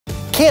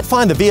can't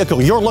find the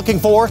vehicle you're looking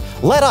for?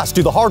 Let us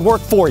do the hard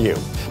work for you,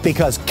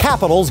 because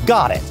Capital's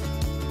got it.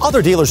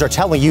 Other dealers are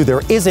telling you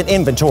there isn't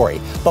inventory,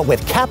 but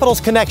with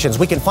Capital's connections,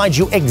 we can find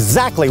you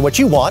exactly what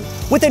you want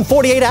within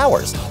 48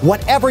 hours,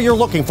 whatever you're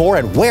looking for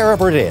and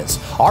wherever it is.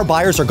 Our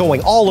buyers are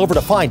going all over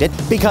to find it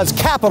because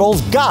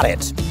Capital's got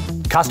it.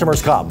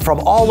 Customers come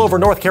from all over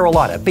North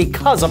Carolina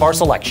because of our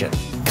selection.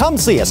 Come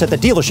see us at the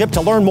dealership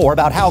to learn more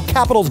about how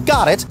Capital's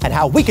got it and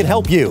how we can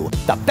help you.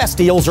 The best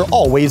deals are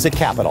always at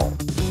Capital.